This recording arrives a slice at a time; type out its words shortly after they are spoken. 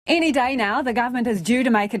Any day now, the government is due to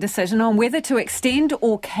make a decision on whether to extend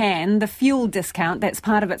or can the fuel discount that's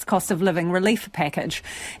part of its cost of living relief package.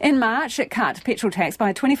 In March, it cut petrol tax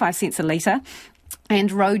by 25 cents a litre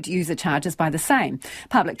and road user charges by the same.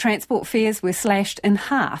 Public transport fares were slashed in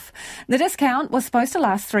half. The discount was supposed to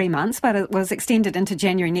last 3 months, but it was extended into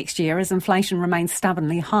January next year as inflation remains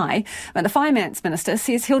stubbornly high. But the Finance Minister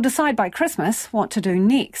says he'll decide by Christmas what to do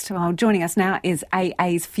next. Well, joining us now is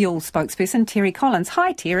AA's fuel spokesperson, Terry Collins.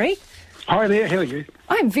 Hi, Terry. Hi there, how are you?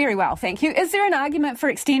 I'm very well, thank you. Is there an argument for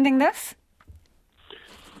extending this?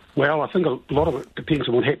 Well, I think a lot of it depends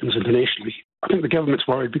on what happens internationally. I think the government's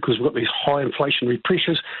worried because we've got these high inflationary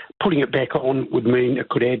pressures. Putting it back on would mean it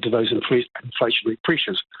could add to those inflationary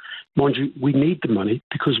pressures. Mind you, we need the money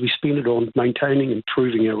because we spend it on maintaining and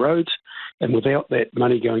improving our roads, and without that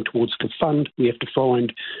money going towards the fund, we have to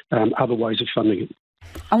find other ways of funding it.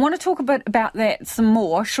 I want to talk a bit about that some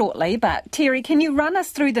more shortly, but Terry, can you run us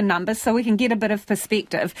through the numbers so we can get a bit of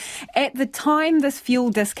perspective? At the time this fuel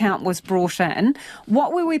discount was brought in,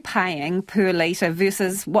 what were we paying per litre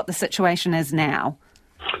versus what the situation is now?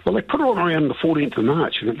 Well, they put it on around the 14th of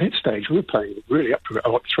March, and at that stage we were paying really up to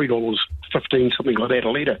like $3.15, something like that a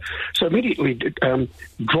litre. So immediately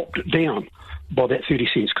dropped down by that 30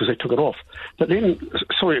 cents because they took it off. But then,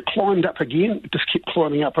 it climbed up again. It just kept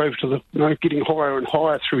climbing up over to getting higher and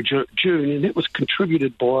higher through June, and that was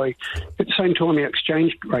contributed by, at the same time, our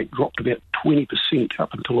exchange rate dropped about 20%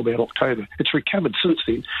 up until about October. It's recovered since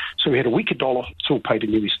then. So we had a weaker dollar, it's all paid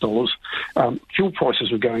in US dollars. Fuel prices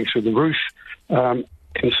were going through the roof.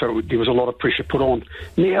 And so there was a lot of pressure put on.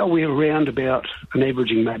 Now we're around about an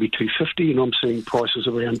averaging maybe $2.50, and I'm seeing prices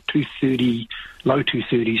around $2.30, low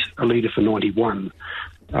 $2.30s a litre for 91.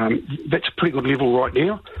 That's a pretty good level right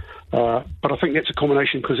now. But I think that's a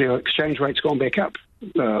combination because our exchange rate's gone back up.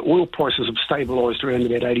 Oil prices have stabilised around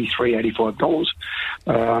about $83,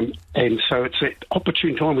 $85. And so it's that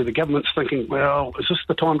opportune time where the government's thinking, well, is this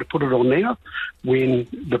the time to put it on now when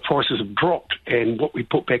the prices have dropped and what we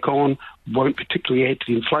put back on won't particularly add to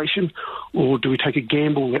the inflation? Or do we take a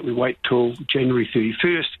gamble that we wait till January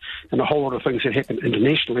 31st and a whole lot of things that happen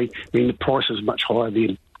internationally mean the price is much higher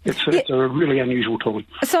then? It's a really unusual time.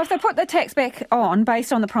 So if they put the tax back on,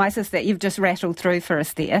 based on the prices that you've just rattled through for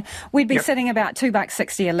us there, we'd be sitting about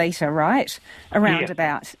 $2.60 a litre, right? Around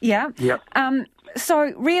about. Yeah? Yep.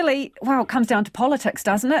 So really, well, it comes down to politics,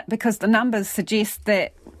 doesn't it? Because the numbers suggest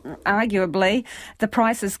that arguably the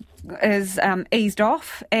price is eased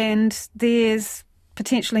off and there's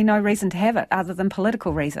potentially no reason to have it other than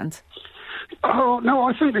political reasons. Oh, no,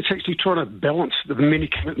 I think it's actually trying to balance the many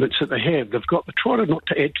commitments that they have. They're trying not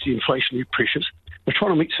to add to the inflationary pressures. They're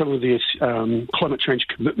trying to meet some of their climate change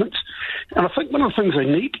commitments. And I think one of the things they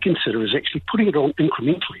need to consider is actually putting it on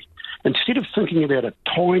incrementally. Instead of thinking about a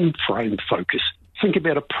time frame focus, think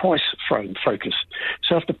about a price frame focus.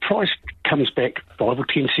 So if the price comes back 5 or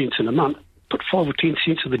 10 cents in a month, put 5 or 10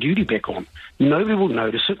 cents of the duty back on. Nobody will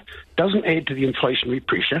notice it, doesn't add to the inflationary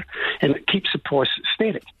pressure, and it keeps the price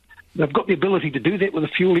static. They've got the ability to do that with a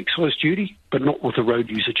fuel excise duty, but not with the road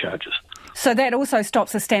user charges. So that also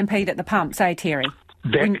stops a stampede at the pumps, eh, Terry?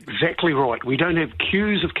 That's exactly right. We don't have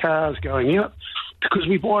queues of cars going out because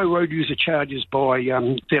we buy road user charges by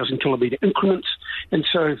 1,000-kilometre increments, and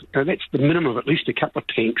so that's the minimum of at least a couple of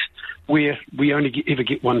tanks where we only ever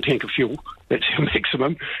get one tank of fuel. That's our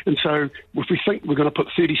maximum. And so if we think we're going to put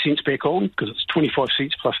 30 cents back on, because it's 25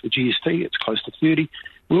 cents plus the GST, it's close to 30,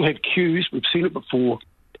 we'll have queues, we've seen it before,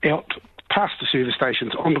 out past the service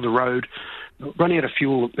stations, onto the road, run out of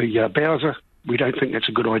fuel at the Bowser. We don't think that's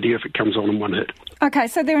a good idea if it comes on in one hit. OK,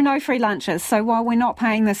 so there are no free lunches. So while we're not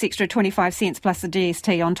paying this extra 25 cents plus the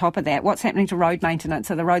GST on top of that, what's happening to road maintenance?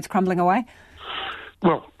 Are the roads crumbling away?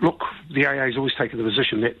 Well, look, the AA's always taken the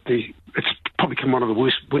position that it's probably become one of the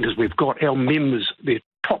worst winters we've got. Our members, their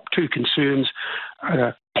top two concerns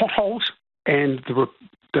are potholes and the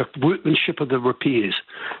workmanship of the repairs.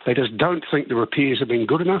 They just don't think the repairs have been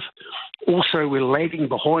good enough. Also, we're lagging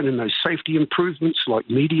behind in those safety improvements like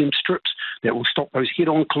medium strips that will stop those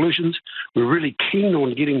head-on collisions. We're really keen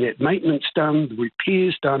on getting that maintenance done, the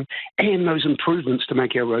repairs done, and those improvements to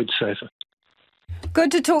make our roads safer.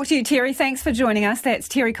 Good to talk to you, Terry. Thanks for joining us. That's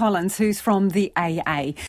Terry Collins, who's from the AA.